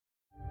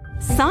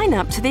Sign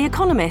up to The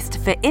Economist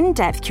for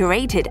in-depth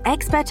curated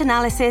expert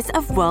analysis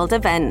of world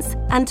events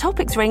and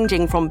topics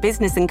ranging from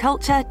business and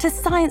culture to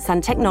science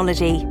and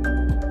technology.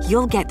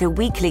 You'll get the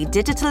weekly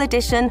digital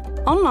edition,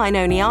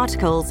 online-only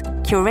articles,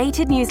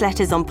 curated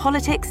newsletters on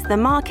politics, the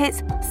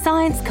markets,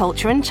 science,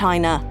 culture and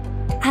China,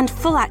 and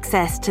full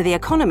access to The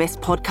Economist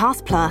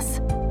Podcast Plus.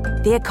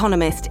 The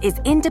Economist is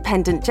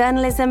independent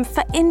journalism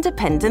for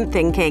independent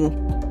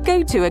thinking.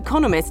 Go to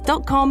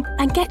economist.com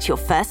and get your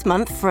first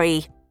month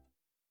free.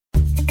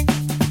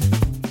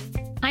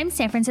 I'm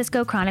San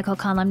Francisco Chronicle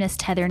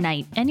columnist Heather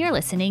Knight, and you're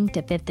listening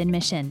to Fifth and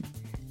Mission.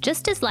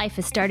 Just as life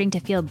is starting to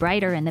feel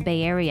brighter in the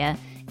Bay Area,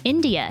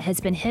 India has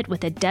been hit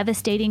with a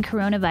devastating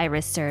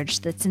coronavirus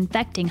surge that's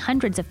infecting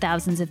hundreds of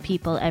thousands of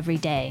people every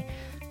day.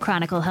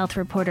 Chronicle health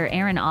reporter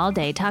Erin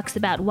Alday talks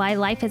about why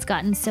life has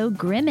gotten so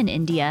grim in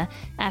India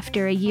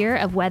after a year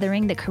of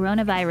weathering the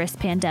coronavirus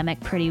pandemic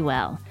pretty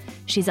well.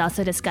 She's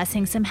also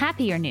discussing some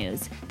happier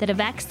news, that a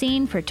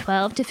vaccine for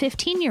 12 to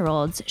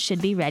 15-year-olds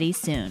should be ready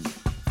soon.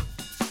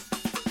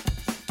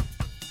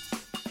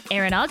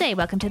 Erin Alday,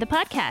 welcome to the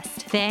podcast.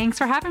 Thanks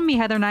for having me,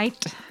 Heather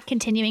Knight.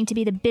 Continuing to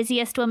be the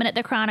busiest woman at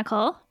the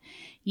Chronicle,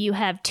 you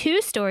have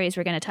two stories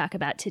we're going to talk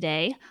about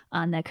today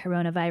on the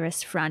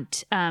coronavirus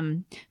front.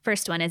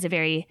 First one is a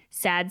very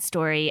sad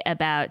story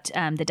about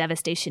the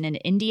devastation in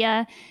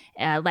India.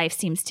 Life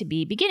seems to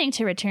be beginning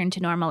to return to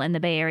normal in the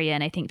Bay Area,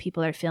 and I think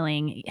people are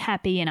feeling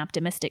happy and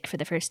optimistic for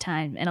the first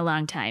time in a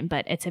long time,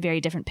 but it's a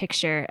very different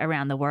picture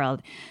around the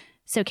world.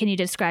 So can you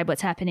describe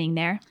what's happening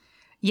there?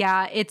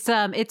 Yeah,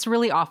 it's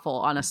really awful,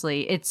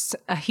 honestly. It's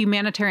a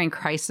humanitarian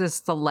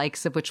crisis, the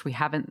likes of which we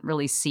haven't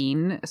really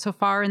seen so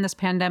far in this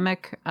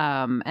pandemic.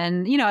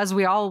 And, you know, as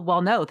we all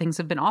well know, things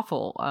have been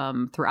awful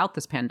throughout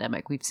this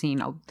pandemic. We've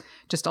seen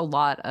just a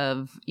lot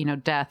of,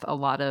 death, a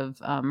lot of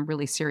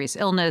really serious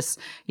illness,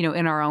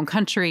 in our own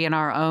country, in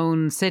our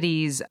own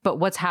cities. But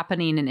what's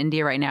happening in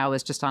India right now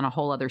is just on a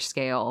whole other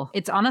scale.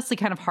 It's honestly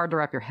kind of hard to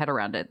wrap your head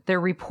around it. They're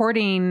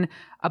reporting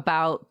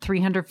about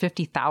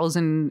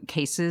 350,000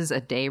 cases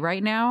a day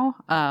right now,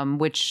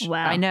 which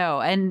wow. I know.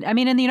 And I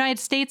mean, in the United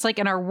States, like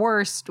in our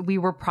worst, we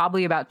were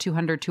probably about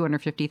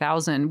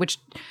 250,000, which,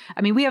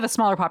 I mean, we have a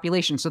smaller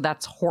population, so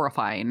that's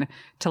horrifying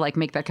to like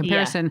make that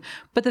comparison. Yeah.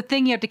 But the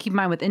thing you have to keep in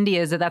mind with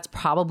India is that that's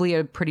probably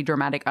a pretty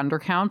dramatic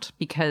undercount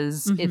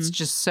because it's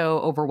just so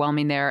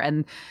overwhelming there.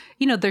 And,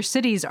 their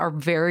cities are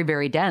very,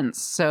 very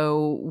dense.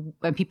 So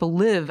and people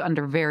live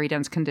under very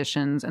dense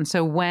conditions. And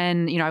so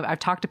when, I've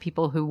talked to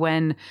people who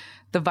when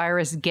the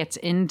virus gets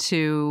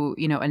into,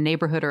 a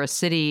neighborhood or a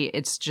city,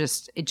 it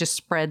just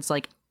spreads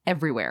like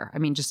everywhere. I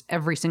mean, just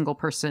every single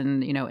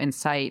person, in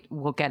sight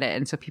will get it.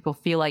 And so people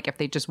feel like if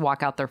they just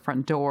walk out their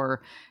front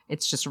door,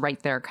 it's just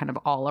right there kind of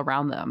all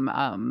around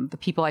them. The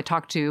people I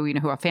talk to,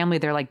 who have family,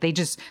 they're like, they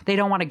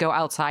don't want to go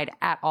outside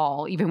at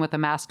all, even with a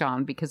mask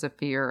on because of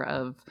fear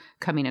of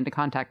coming into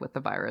contact with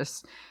the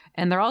virus.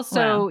 And they're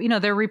also,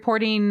 they're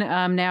reporting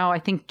now, I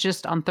think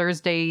just on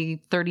Thursday,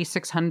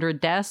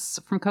 3,600 deaths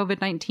from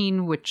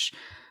COVID-19, which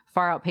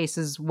far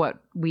outpaces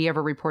what we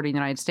ever reported in the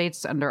United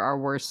States under our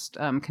worst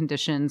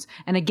conditions.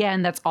 And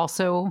again, that's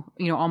also,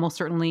 almost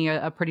certainly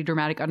a pretty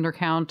dramatic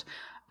undercount.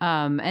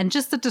 And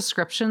just the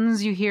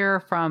descriptions you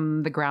hear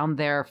from the ground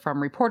there,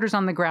 from reporters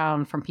on the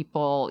ground, from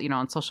people,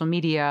 on social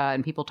media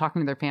and people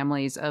talking to their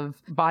families of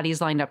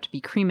bodies lined up to be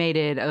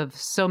cremated, of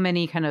so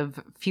many kind of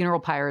funeral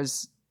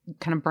pyres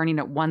kind of burning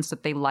at once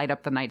that they light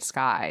up the night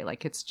sky.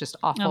 Like it's just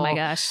awful. Oh my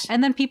gosh.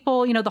 And then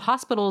people, the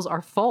hospitals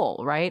are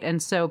full, right?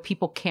 And so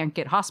people can't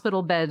get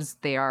hospital beds.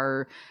 They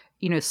are,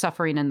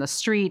 suffering in the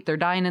street. They're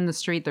dying in the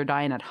street. They're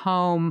dying at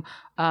home.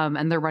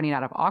 And they're running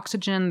out of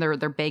oxygen.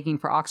 They're begging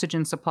for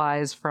oxygen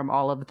supplies from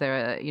all of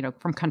the,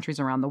 from countries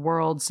around the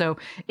world. So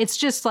it's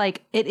just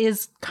like, it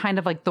is kind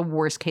of like the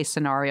worst case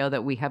scenario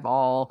that we have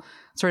all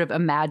sort of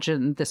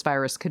imagined this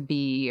virus could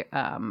be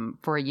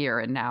for a year.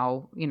 And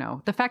now,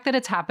 the fact that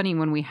it's happening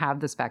when we have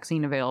this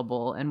vaccine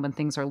available and when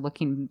things are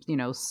looking,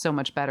 so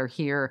much better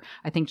here,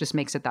 I think just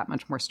makes it that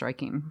much more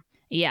striking.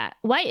 Yeah.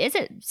 Why is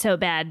it so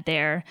bad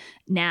there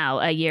now,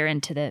 a year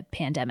into the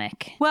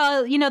pandemic?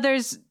 Well,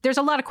 there's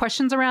a lot of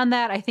questions around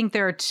that. I think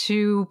there are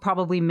two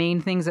probably main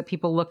things that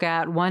people look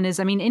at. One is,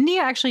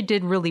 India actually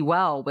did really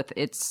well with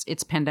its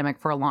pandemic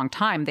for a long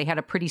time. They had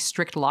a pretty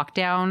strict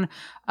lockdown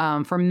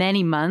for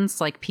many months.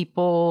 Like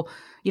people,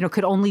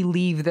 could only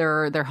leave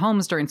their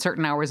homes during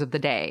certain hours of the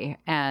day.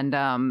 And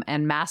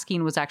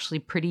masking was actually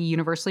pretty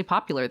universally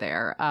popular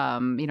there.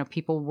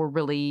 People were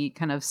really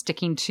kind of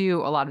sticking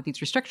to a lot of these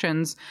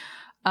restrictions.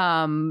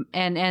 And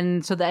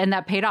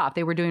that paid off.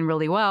 They were doing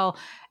really well.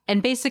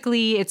 And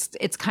basically,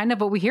 it's kind of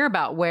what we hear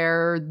about,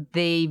 where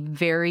they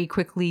very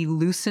quickly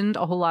loosened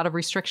a whole lot of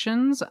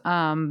restrictions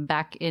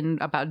back in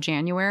about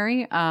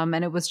January.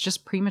 And it was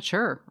just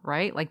premature,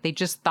 right? Like they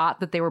just thought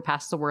that they were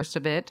past the worst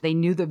of it. They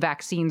knew the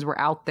vaccines were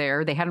out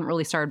there. They hadn't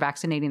really started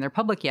vaccinating their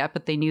public yet,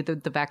 but they knew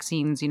that the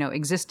vaccines,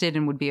 existed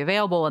and would be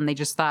available. And they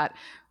just thought,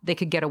 they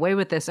could get away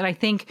with this. And I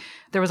think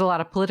there was a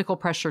lot of political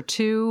pressure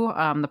too.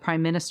 The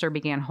prime minister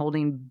began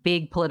holding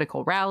big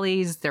political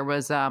rallies. There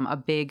was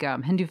a big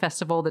Hindu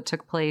festival that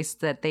took place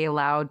that they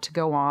allowed to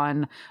go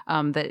on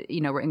that,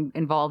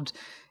 involved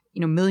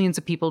millions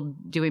of people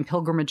doing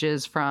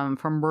pilgrimages from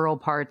rural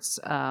parts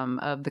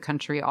of the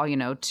country, all,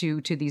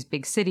 to these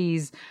big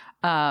cities.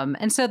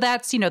 And so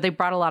that's, they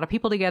brought a lot of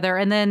people together.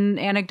 And then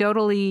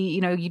anecdotally,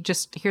 you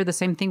just hear the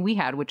same thing we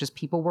had, which is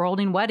people were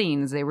holding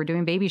weddings. They were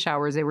doing baby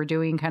showers. They were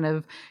doing kind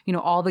of,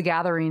 all the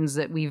gatherings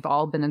that we've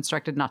all been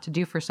instructed not to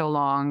do for so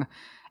long.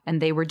 And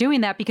they were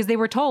doing that because they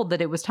were told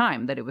that it was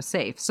time, that it was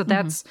safe. So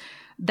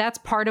that's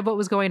part of what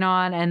was going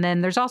on. And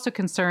then there's also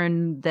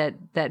concern that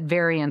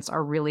variants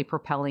are really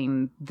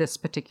propelling this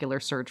particular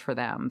surge for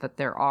them, that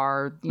there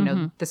are,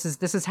 this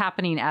is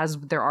happening as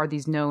there are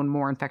these known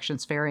more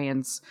infectious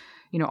variants,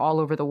 all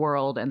over the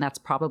world. And that's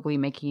probably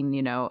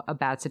making, a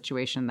bad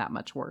situation that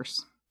much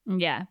worse.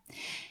 Yeah.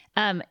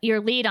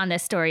 Your lead on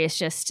this story is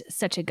just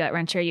such a gut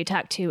wrencher. You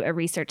talked to a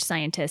research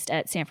scientist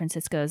at San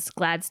Francisco's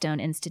Gladstone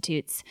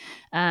Institutes,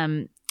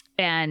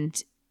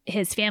 and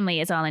his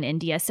family is all in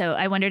India. So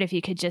I wondered if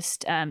you could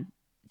just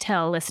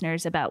tell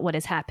listeners about what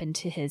has happened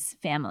to his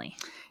family.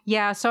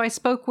 Yeah, so I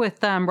spoke with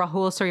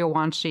Rahul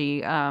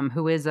Suryawanshi,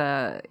 who is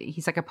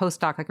he's like a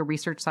postdoc, like a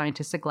research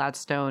scientist at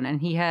Gladstone,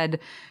 and he had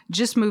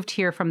just moved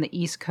here from the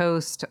East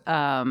Coast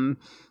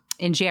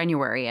in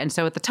January. And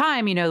so at the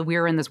time, we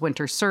were in this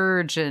winter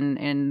surge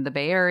in the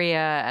Bay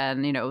Area,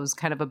 and, it was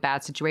kind of a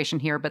bad situation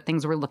here, but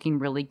things were looking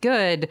really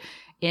good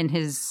in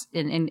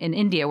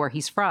India, where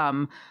he's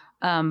from.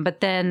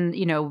 But then,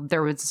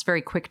 there was this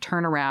very quick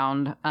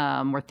turnaround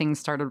where things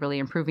started really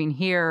improving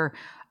here.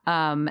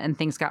 And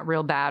things got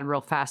real bad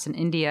real fast in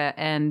India.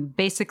 And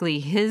basically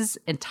his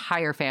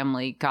entire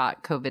family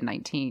got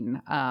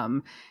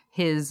COVID-19.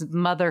 His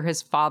mother,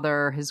 his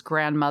father, his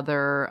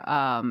grandmother,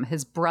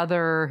 his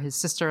brother, his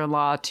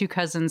sister-in-law, 2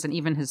 cousins, and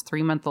even his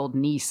 3-month-old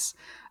niece,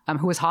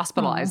 who was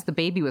hospitalized. The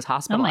baby was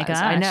hospitalized. Oh my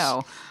gosh. I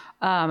know.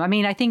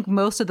 I think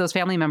most of those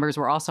family members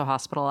were also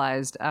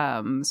hospitalized.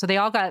 So they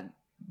all got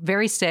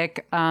very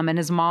sick. And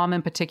his mom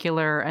in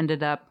particular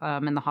ended up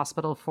in the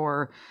hospital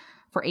for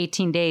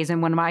 18 days.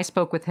 And when I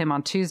spoke with him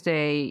on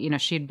Tuesday,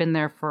 she had been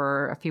there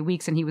for a few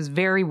weeks, and he was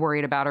very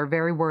worried about her,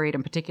 very worried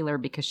in particular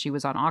because she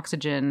was on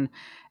oxygen,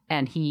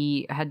 and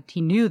he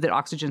knew that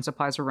oxygen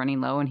supplies were running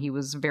low, and he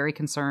was very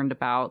concerned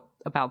about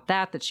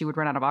that she would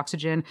run out of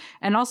oxygen.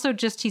 And also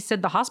he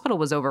said the hospital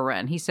was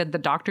overrun. He said the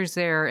doctors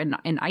there in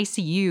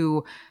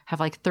ICU have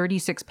like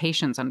 36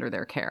 patients under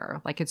their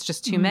care. Like, it's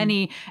just too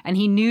many. And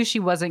he knew she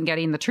wasn't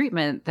getting the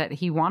treatment that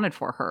he wanted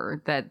for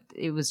her, that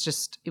it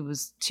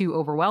was too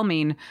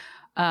overwhelming.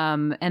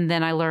 And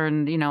then I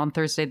learned, on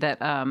Thursday that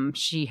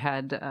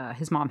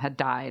his mom had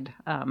died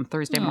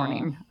Thursday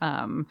morning.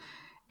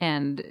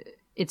 And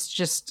it's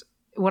just,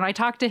 when I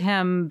talked to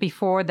him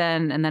before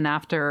then and then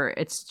after,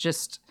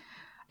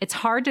 it's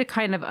hard to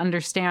kind of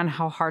understand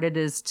how hard it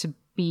is to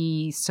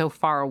be so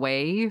far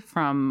away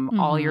from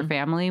all your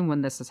family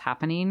when this is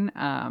happening.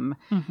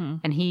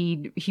 And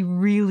he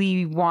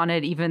really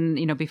wanted,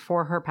 even,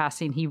 before her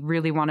passing, he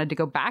really wanted to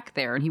go back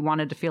there, and he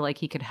wanted to feel like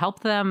he could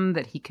help them,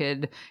 that he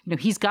could,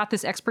 he's got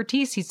this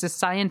expertise. He's a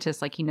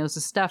scientist, like he knows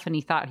his stuff, and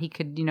he thought he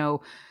could,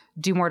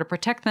 do more to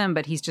protect them,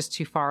 but he's just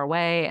too far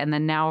away. And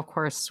then now, of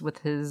course, with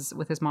his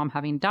mom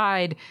having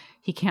died,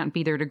 he can't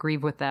be there to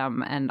grieve with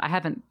them. And I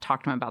haven't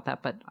talked to him about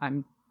that, but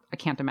I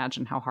can't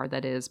imagine how hard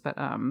that is. But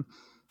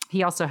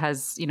he also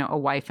has, a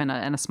wife and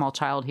a small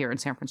child here in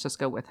San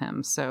Francisco with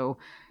him. So,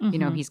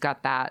 he's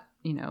got that,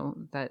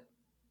 that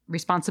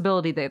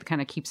responsibility that kind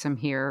of keeps him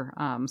here.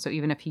 So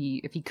even if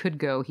he could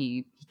go,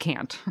 he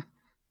can't.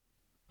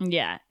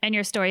 Yeah. And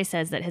your story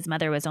says that his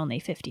mother was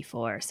only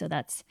 54. So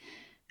that's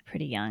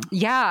pretty young.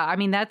 Yeah.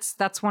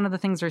 That's one of the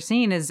things we're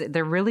seeing, is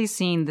they're really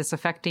seeing this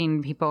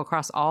affecting people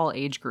across all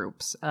age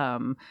groups.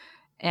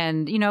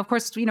 And, of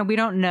course, we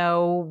don't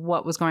know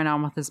what was going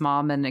on with his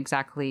mom and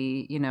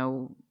exactly,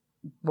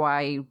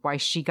 why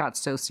she got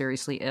so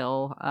seriously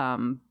ill.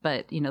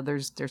 But,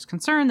 there's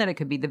concern that it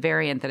could be the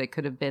variant, that it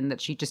could have been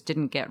that she just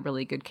didn't get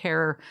really good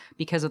care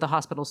because of the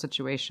hospital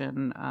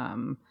situation.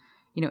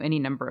 Any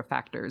number of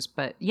factors.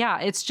 But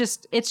yeah, it's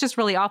just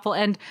really awful.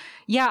 And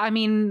yeah,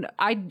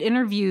 I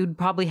interviewed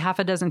probably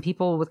 6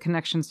 people with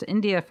connections to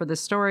India for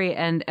this story,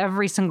 and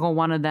every single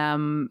one of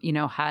them,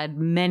 had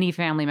many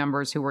family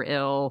members who were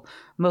ill.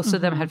 Most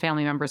of them had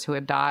family members who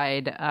had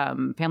died,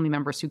 family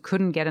members who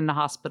couldn't get into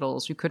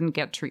hospitals, who couldn't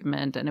get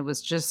treatment. And it was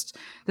just,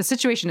 the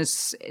situation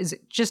is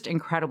just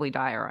incredibly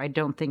dire. I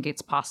don't think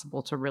it's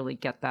possible to really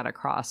get that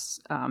across,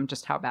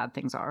 just how bad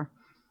things are.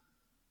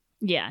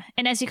 Yeah.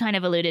 And as you kind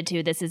of alluded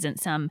to, this isn't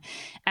some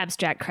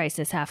abstract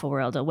crisis half a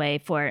world away.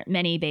 For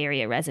many Bay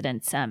Area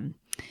residents,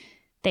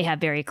 they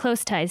have very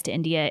close ties to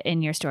India.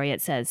 In your story,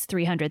 it says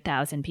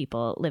 300,000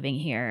 people living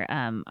here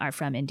are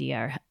from India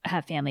or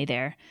have family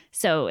there.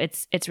 So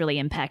it's really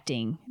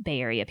impacting Bay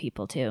Area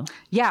people too.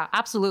 Yeah,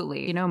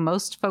 absolutely.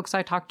 Most folks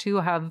I talk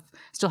to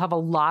still have a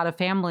lot of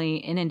family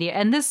in India.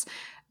 And this,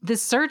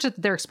 this surge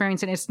that they're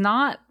experiencing, it's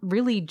not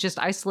really just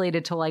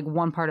isolated to like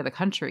one part of the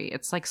country.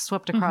 It's like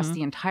swept across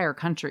the entire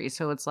country.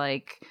 So it's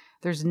like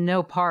there's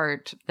no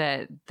part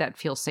that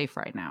feels safe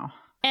right now.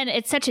 And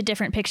it's such a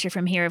different picture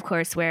from here, of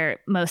course,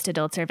 where most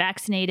adults are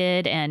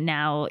vaccinated, and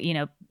now,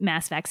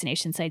 mass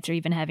vaccination sites are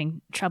even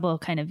having trouble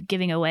kind of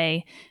giving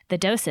away the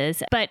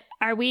doses. But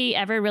are we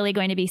ever really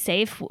going to be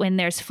safe when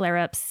there's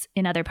flare-ups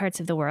in other parts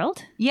of the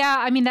world? Yeah,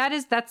 I mean, that's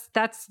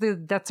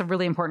a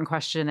really important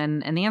question.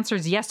 And the answer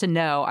is yes and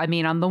no. I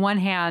mean, on the one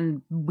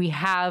hand, we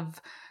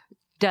have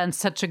done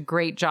such a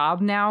great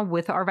job now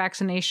with our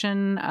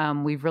vaccination.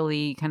 We've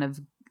really kind of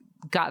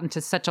gotten to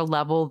such a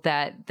level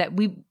that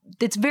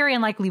it's very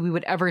unlikely we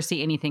would ever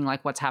see anything like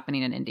what's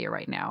happening in India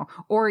right now,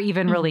 or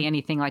even really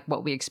anything like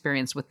what we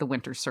experienced with the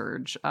winter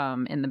surge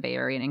in the Bay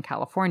Area and in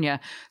California.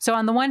 So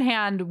on the one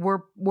hand,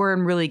 we're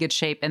in really good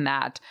shape in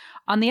that.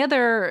 On the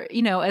other,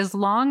 as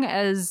long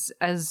as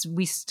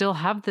we still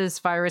have this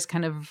virus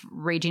kind of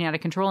raging out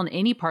of control in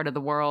any part of the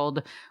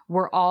world,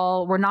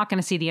 we're not going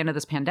to see the end of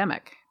this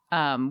pandemic.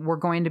 We're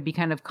going to be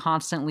kind of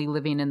constantly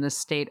living in this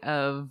state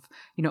of,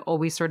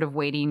 always sort of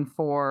waiting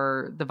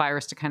for the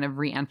virus to kind of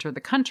re-enter the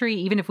country.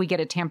 Even if we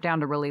get it tamped down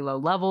to really low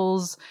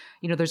levels,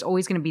 there's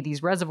always going to be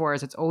these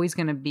reservoirs. It's always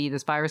going to be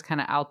this virus kind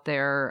of out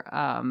there,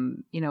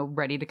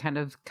 ready to kind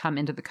of come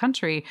into the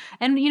country.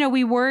 And,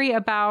 we worry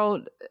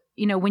about,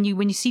 when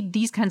you see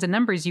these kinds of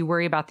numbers, you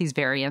worry about these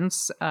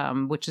variants,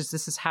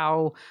 this is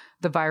how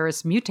the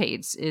virus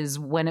mutates, is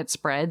when it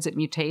spreads, it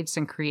mutates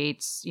and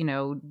creates,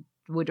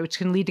 which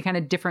can lead to kind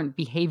of different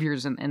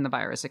behaviors in the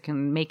virus. It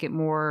can make it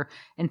more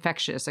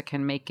infectious. It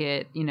can make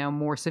it,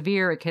 more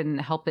severe. It can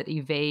help it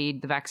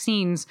evade the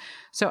vaccines.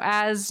 So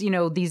as,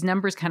 these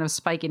numbers kind of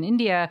spike in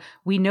India,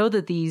 we know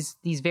that these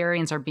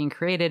variants are being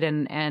created,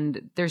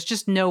 and there's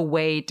just no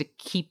way to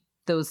keep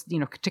those,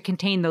 to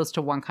contain those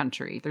to one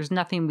country. There's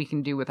nothing we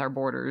can do with our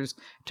borders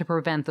to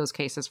prevent those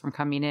cases from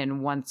coming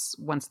in once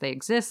they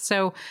exist.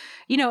 So,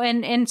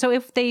 and so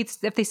if they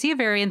see a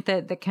variant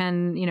that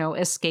can,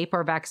 escape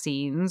our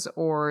vaccines,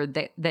 or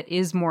that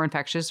is more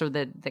infectious, or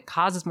that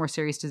causes more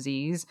serious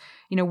disease,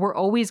 we're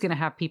always going to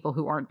have people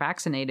who aren't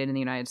vaccinated in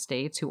the United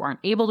States, who aren't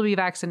able to be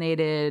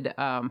vaccinated,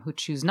 who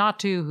choose not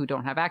to, who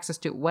don't have access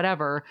to it,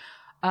 whatever.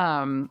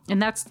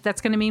 And that's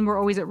going to mean we're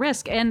always at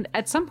risk. And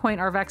at some point,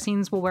 our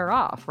vaccines will wear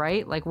off,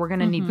 right? Like, we're going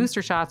to need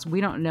booster shots.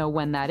 We don't know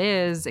when that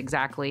is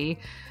exactly.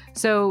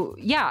 So,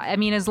 yeah, I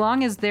mean, as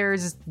long as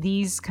there's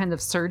these kind of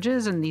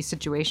surges and these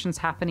situations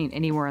happening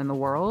anywhere in the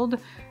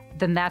world,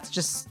 then that's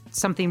just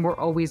something we're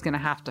always going to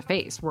have to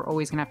face. We're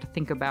always going to have to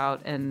think about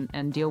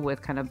and deal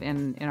with kind of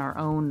in our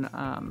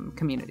own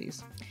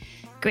communities.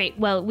 Great.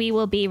 Well, we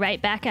will be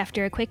right back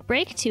after a quick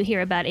break to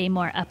hear about a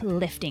more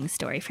uplifting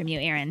story from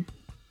you, Erin.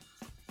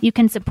 You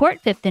can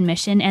support Fifth and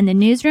Mission and the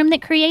newsroom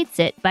that creates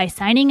it by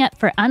signing up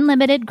for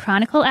unlimited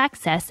Chronicle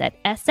access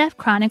at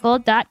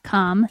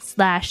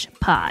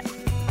sfchronicle.com/pod.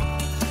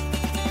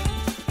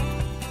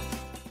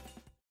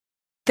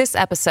 This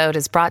episode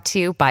is brought to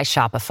you by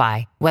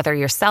Shopify. Whether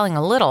you're selling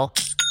a little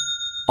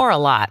or a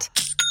lot,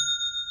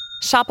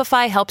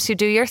 Shopify helps you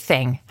do your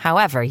thing,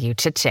 however you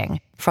cha-ching.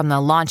 From the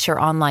launch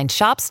your online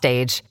shop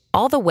stage,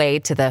 all the way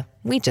to the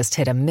we just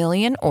hit 1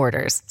 million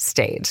orders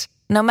stage.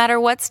 No matter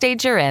what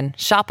stage you're in,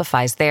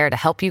 Shopify's there to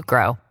help you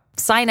grow.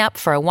 Sign up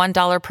for a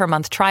 $1 per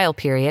month trial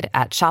period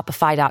at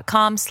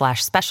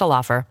shopify.com/special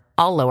offer,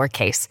 all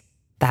lowercase.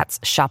 That's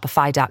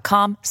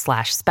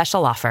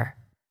shopify.com/special offer.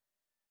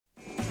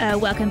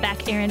 Welcome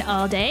back, Erin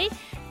Allday.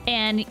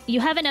 And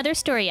you have another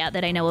story out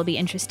that I know will be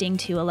interesting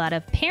to a lot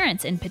of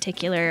parents in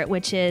particular,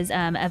 which is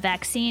a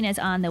vaccine is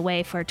on the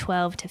way for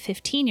 12 to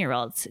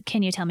 15-year-olds.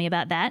 Can you tell me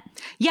about that?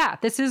 Yeah,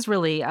 this is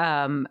really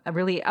a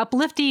really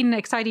uplifting,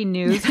 exciting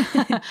news.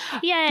 Yay!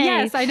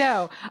 Yes, I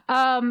know.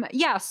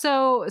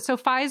 So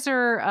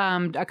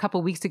Pfizer a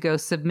couple weeks ago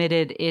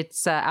submitted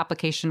its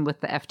application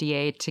with the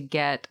FDA to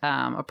get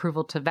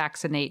approval to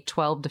vaccinate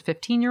 12 to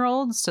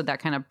 15-year-olds, so that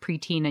kind of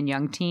preteen and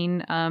young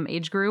teen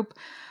age group.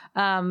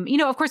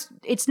 Of course,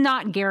 it's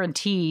not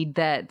guaranteed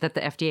that the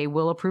FDA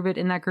will approve it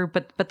in that group,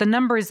 but the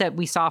numbers that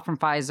we saw from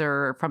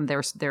Pfizer from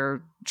their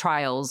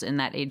trials in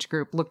that age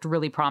group looked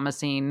really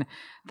promising.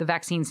 The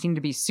vaccine seemed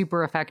to be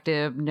super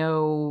effective,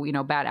 no,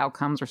 bad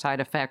outcomes or side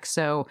effects.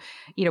 So,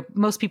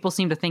 most people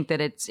seem to think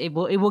that it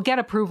will get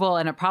approval,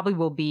 and it probably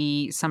will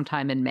be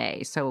sometime in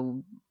May.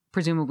 So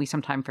presumably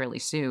sometime fairly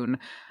soon,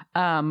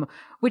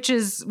 which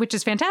is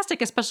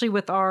fantastic, especially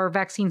with our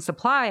vaccine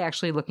supply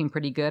actually looking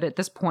pretty good. At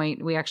this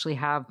point, we actually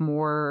have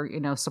more,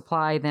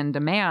 supply than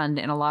demand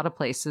in a lot of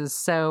places.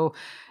 So,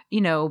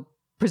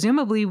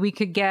 presumably we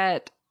could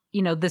get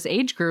this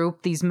age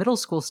group, these middle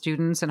school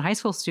students and high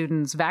school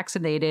students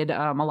vaccinated,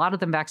 a lot of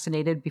them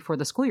vaccinated before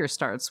the school year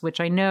starts, which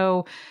I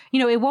know,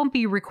 it won't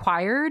be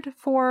required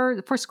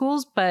for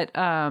schools, but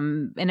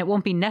and it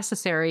won't be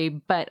necessary,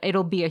 but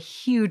it'll be a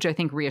huge, I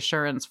think,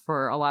 reassurance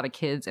for a lot of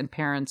kids and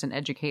parents and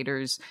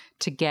educators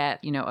to get,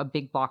 a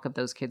big block of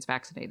those kids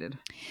vaccinated.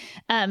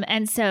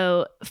 And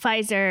so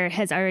Pfizer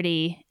has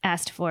already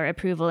asked for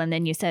approval, and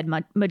then you said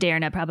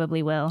Moderna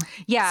probably will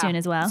soon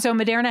as well. So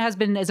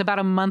Moderna is about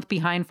a month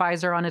behind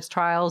Pfizer on its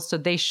trials. So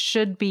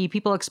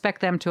people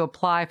expect them to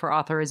apply for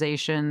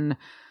authorization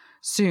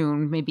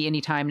soon, maybe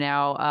anytime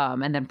now,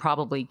 and then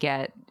probably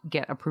get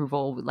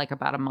approval like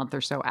about a month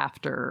or so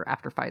after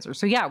Pfizer.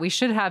 So we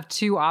should have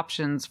 2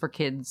 options for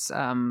kids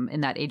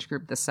in that age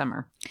group this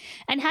summer.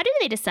 And how do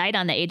they decide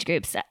on the age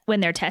groups when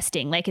they're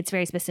testing? Like, it's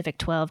very specific,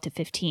 12 to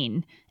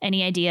 15.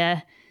 Any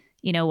idea,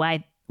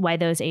 why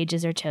those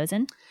ages are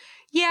chosen?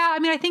 Yeah, I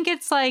mean, I think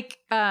it's like,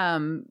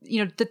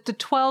 the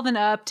 12 and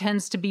up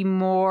tends to be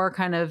more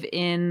kind of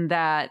in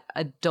that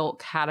adult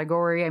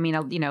category. I mean,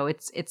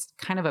 it's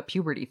kind of a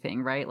puberty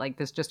thing, right? Like,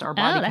 there's just our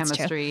body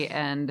chemistry,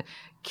 and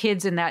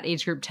kids in that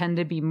age group tend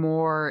to be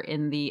more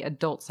in the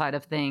adult side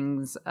of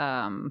things,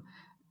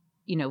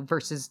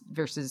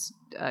 versus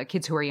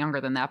kids who are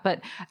younger than that. But,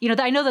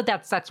 I know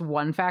that's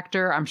one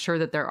factor. I'm sure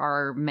that there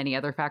are many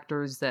other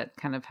factors that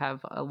kind of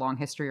have a long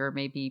history or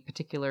maybe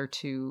particular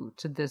to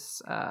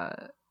this,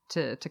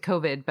 to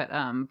COVID,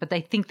 but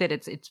I think that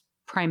it's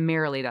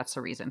primarily that's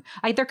the reason.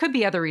 There could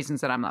be other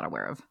reasons that I'm not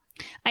aware of.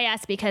 I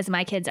ask because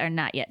my kids are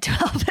not yet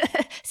 12.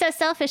 So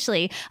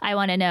selfishly, I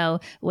want to know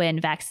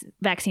when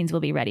vaccines will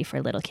be ready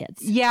for little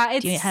kids. Yeah.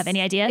 Do you have any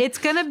idea? It's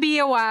going to be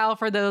a while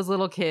for those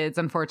little kids,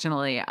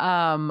 unfortunately.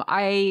 A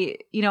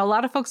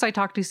lot of folks I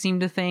talk to seem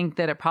to think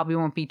that it probably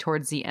won't be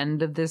towards the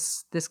end of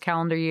this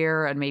calendar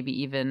year, and maybe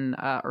even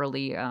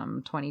early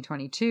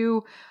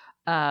 2022.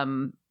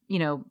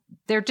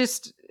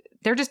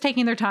 They're just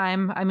taking their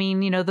time. I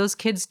mean, those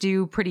kids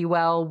do pretty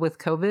well with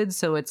COVID.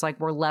 So it's like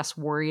we're less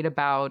worried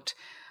about,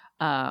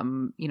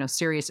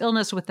 serious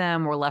illness with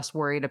them. We're less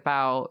worried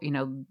about,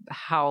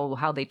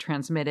 how they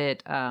transmit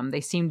it. They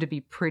seem to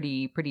be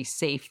pretty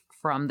safe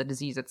from the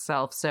disease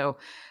itself. So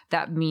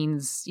that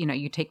means,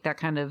 you take that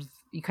kind of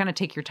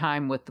take your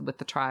time with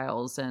the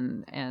trials,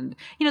 and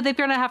they're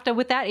going to have to,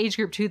 with that age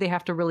group too, they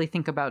have to really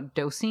think about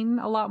dosing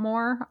a lot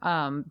more.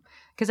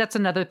 Because that's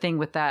another thing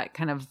with that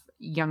kind of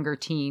younger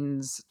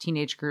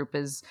teenage group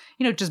is,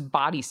 just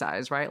body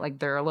size, right? Like,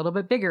 they're a little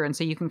bit bigger. And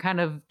so you can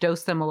kind of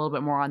dose them a little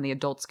bit more on the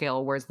adult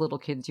scale. Whereas little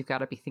kids, you've got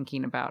to be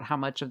thinking about how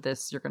much of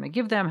this you're going to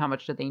give them, how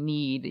much do they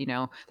need?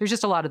 There's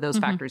just a lot of those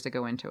factors that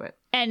go into it.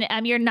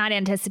 And you're not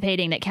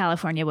anticipating that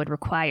California would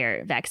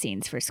require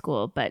vaccines for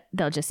school, but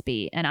they'll just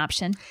be an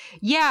option?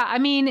 Yeah. I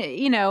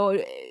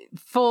mean,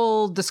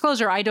 full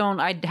disclosure, I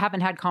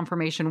haven't had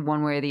confirmation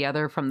one way or the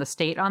other from the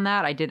state on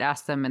that. I did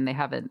ask them and they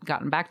haven't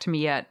gotten back to me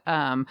yet.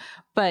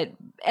 But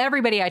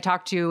everybody I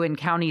talked to in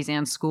counties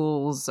and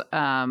schools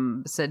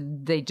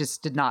said they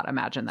just did not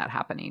imagine that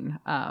happening.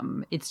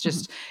 It's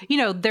just,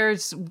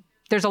 there's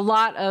a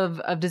lot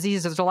of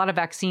diseases. There's a lot of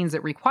vaccines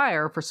that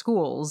require for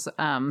schools.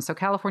 So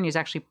California is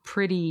actually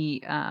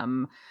pretty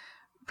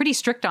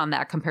strict on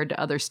that compared to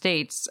other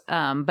states.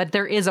 But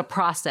there is a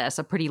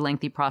pretty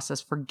lengthy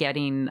process for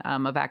getting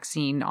a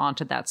vaccine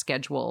onto that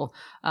schedule.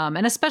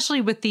 And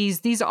especially with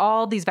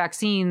all these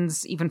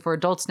vaccines, even for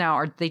adults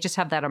now, they just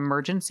have that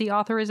emergency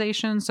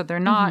authorization. So they're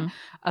not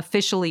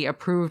officially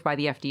approved by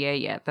the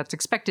FDA yet. That's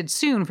expected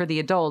soon for the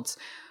adults.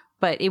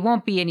 But it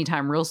won't be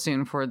anytime real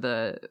soon for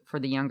the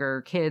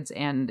younger kids,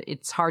 and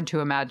it's hard to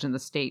imagine the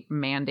state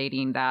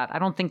mandating that. I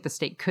don't think the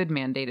state could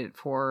mandate it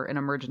for an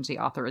emergency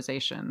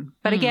authorization.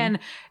 But again,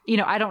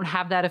 I don't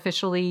have that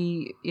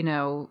officially,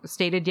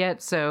 stated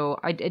yet. So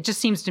it just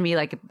seems to me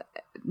like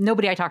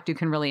nobody I talk to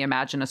can really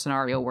imagine a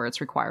scenario where it's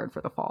required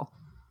for the fall.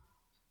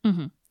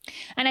 Mm-hmm.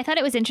 And I thought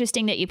it was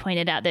interesting that you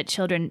pointed out that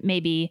children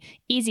may be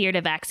easier to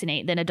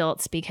vaccinate than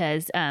adults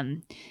because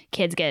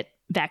kids get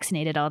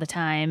vaccinated all the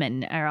time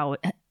and are all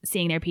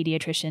seeing their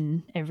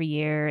pediatrician every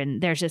year,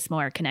 and there's just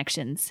more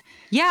connections.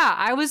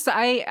 Yeah,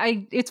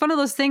 it's one of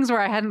those things where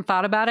I hadn't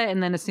thought about it,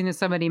 and then as soon as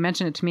somebody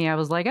mentioned it to me, I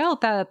was like, oh,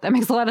 that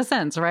makes a lot of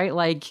sense, right?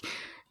 Like,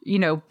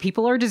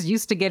 people are just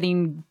used to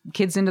getting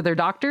kids into their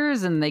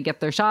doctors and they get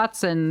their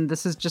shots. And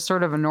this is just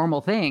sort of a normal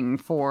thing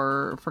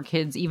for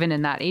kids, even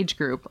in that age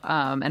group,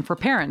 and for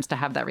parents to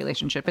have that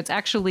relationship. It's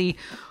actually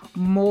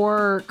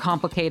more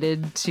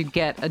complicated to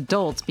get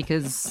adults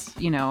because,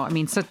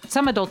 so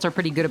some adults are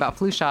pretty good about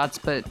flu shots,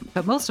 but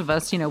most of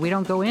us, we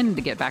don't go in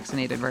to get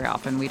vaccinated very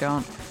often. We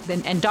don't.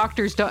 And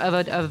doctors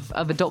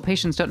of adult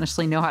patients don't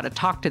necessarily know how to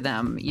talk to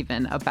them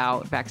even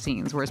about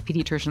vaccines, whereas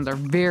pediatricians are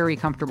very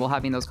comfortable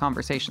having those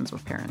conversations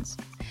with parents.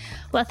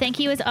 Well, thank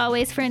you as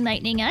always for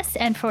enlightening us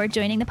and for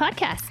joining the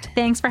podcast.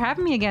 Thanks for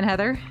having me again,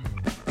 Heather.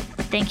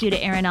 Thank you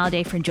to Aaron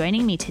Alday for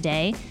joining me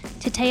today,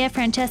 to Taya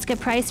Francesca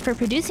Price for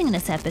producing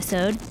this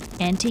episode,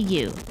 and to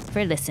you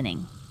for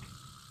listening.